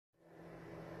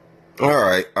All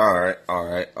right.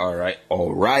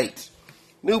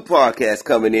 New podcast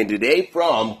coming in today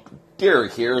from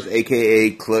Derek Harris,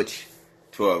 aka Clutch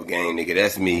 12 Gang, nigga.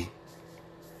 That's me.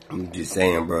 I'm just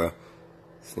saying, bro.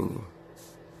 This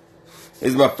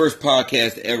is my first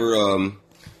podcast ever.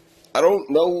 I don't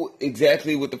know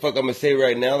exactly what the fuck I'm gonna say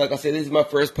right now. Like I said, this is my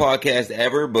first podcast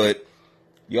ever, but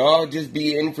y'all just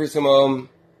be in for some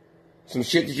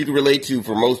shit that you can relate to.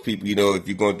 For most people, if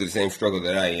you're going through the same struggle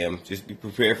that I am, just be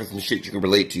prepared for some shit you can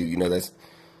relate to.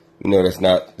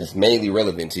 That's mainly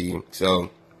relevant to you. So,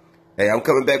 hey, I'm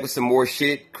coming back with some more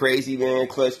shit. Crazy, man.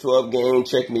 Clutch 12 Gang.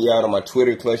 Check me out on my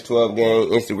Twitter, Clutch 12 Gang,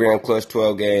 Instagram, Clutch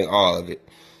 12 Gang, all of it.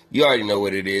 You already know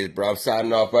what it is, bro. I'm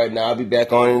signing off right now. I'll be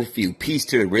back on in a few. Peace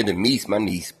to the rhythm, meets my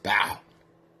niece. Bow.